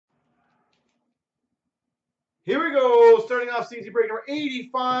Here we go. Starting off CNC break number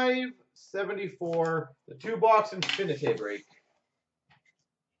 8574, the 2-box Infinite break.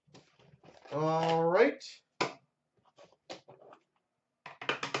 All right.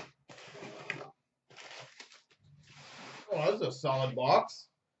 Oh, this is a solid box.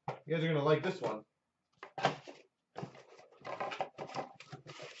 You guys are going to like this one.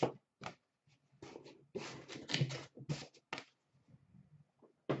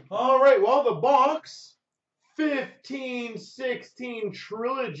 All right, well, the box, 1516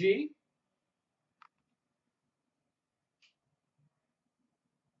 Trilogy.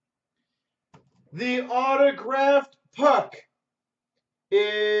 The autographed puck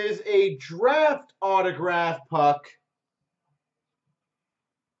is a draft autograph puck.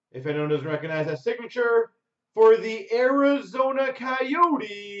 If anyone doesn't recognize that signature, for the Arizona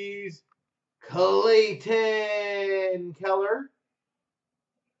Coyotes, Clayton Keller.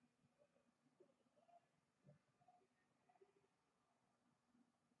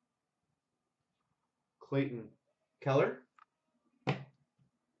 Clayton Keller.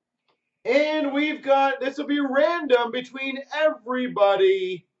 And we've got, this will be random between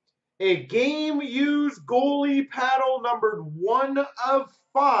everybody, a game-used goalie paddle numbered 1 of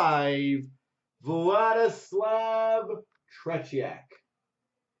 5, Vladislav Tretiak.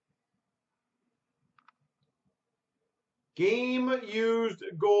 Game-used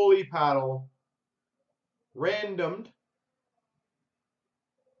goalie paddle, randomed,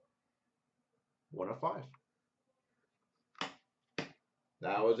 1 of 5.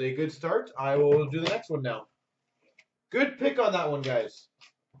 That was a good start. I will do the next one now. Good pick on that one, guys.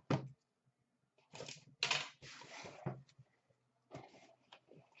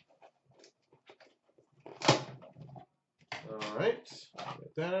 All right.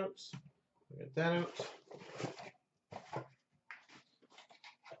 Get that out. Get that out.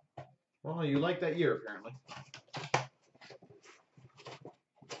 Well, you like that year, apparently.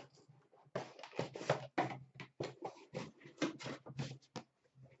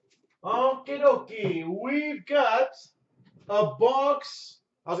 Okie dokie. We've got a box.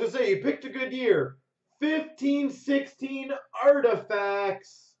 I was going to say, you picked a good year. 1516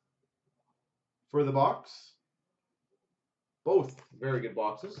 Artifacts for the box. Both very good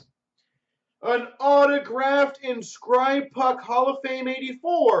boxes. An autographed inscribed puck Hall of Fame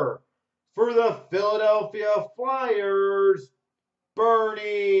 84 for the Philadelphia Flyers,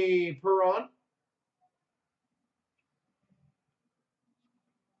 Bernie Perron.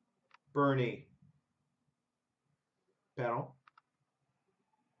 Bernie Perron.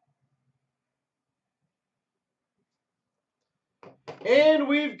 And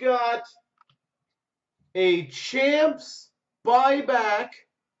we've got a Champs buyback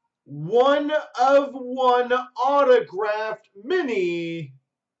 1 of 1 autographed mini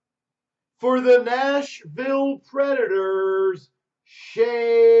for the Nashville Predators,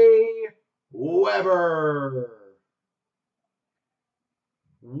 Shea Weber.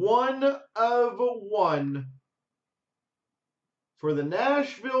 1 of 1 for the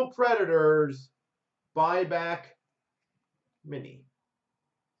Nashville Predators, buyback mini.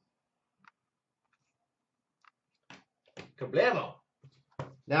 Kablamo.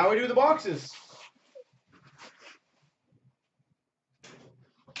 Now we do the boxes.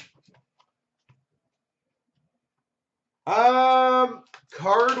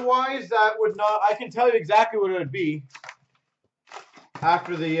 Card-wise, that would not, I can tell you exactly what it would be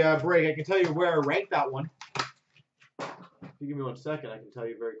after the break. I can tell you where I ranked that one. If you give me 1 second, I can tell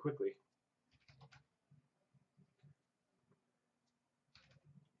you very quickly.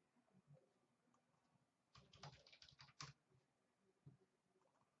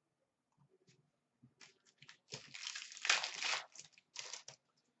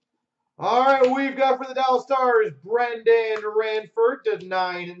 All right, we've got for the Dallas Stars, Brendan Ranford to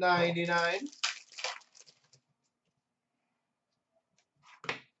 9.99.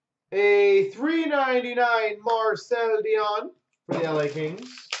 A $3.99 Marcel Dion for the LA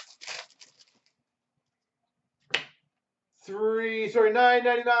Kings.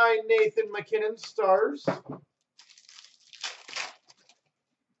 $9.99 Nathan McKinnon Stars.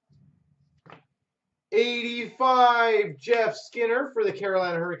 85 Jeff Skinner for the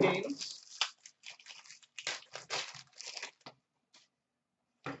Carolina Hurricanes.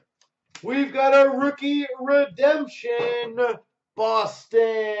 We've got a rookie redemption,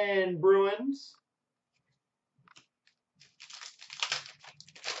 Boston Bruins.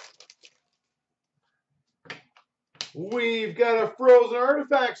 We've got a Frozen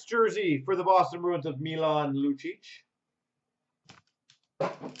Artifacts jersey for the Boston Bruins of Milan Lucic.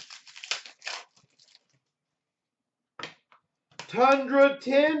 Tundra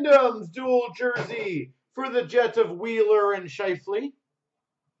Tandems dual jersey for the Jets of Wheeler and Scheifele.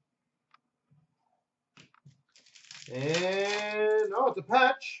 And, oh, it's a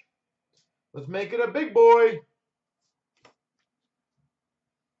patch. Let's make it a big boy.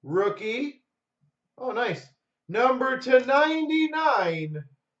 Rookie. Oh, nice. Number /99.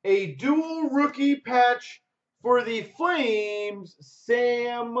 A dual rookie patch for the Flames,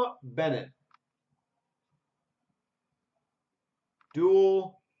 Sam Bennett.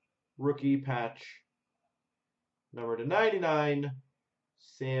 Dual rookie patch. Number /99,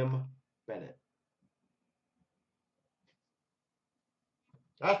 Sam Bennett.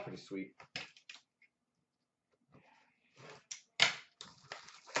 That's pretty sweet.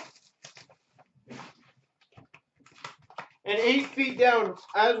 And 8 feet down,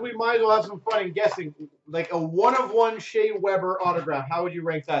 as we might as well have some fun in guessing, like a 1/1 Shea Weber autograph. How would you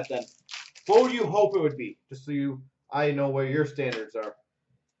rank that then? What would you hope it would be? Just so I know where your standards are.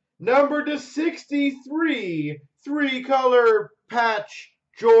 Number /63, 3-color patch,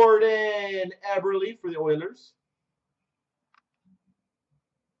 Jordan Eberle for the Oilers.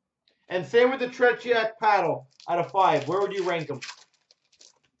 And same with the Tretiak paddle out of 5. Where would you rank them?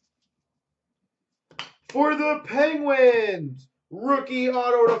 For the Penguins, rookie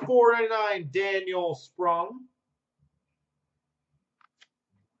auto /499, Daniel Sprung.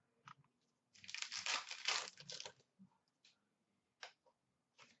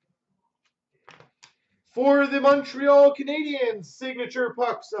 For the Montreal Canadiens, signature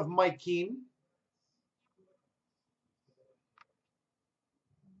pucks of Mike Keane.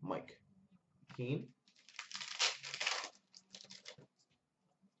 Mike Keane.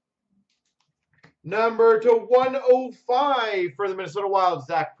 Number /105 for the Minnesota Wild,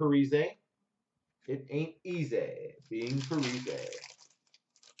 Zach Parise. It ain't easy being Parise.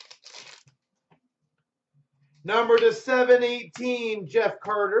 Number /718, Jeff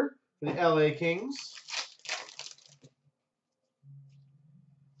Carter for the LA Kings.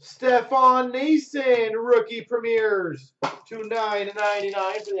 Stefan Nason, rookie premieres,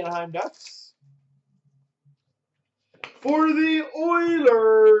 /999 for the Anaheim Ducks. For the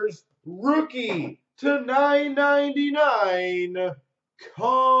Oilers, rookie /999,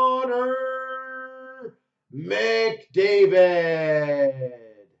 Connor McDavid.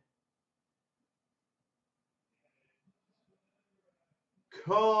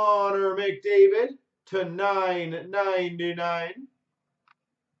 Connor McDavid /999.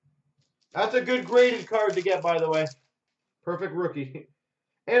 That's a good graded card to get, by the way. Perfect rookie.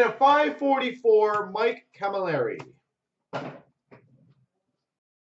 And a 544, Mike Camilleri.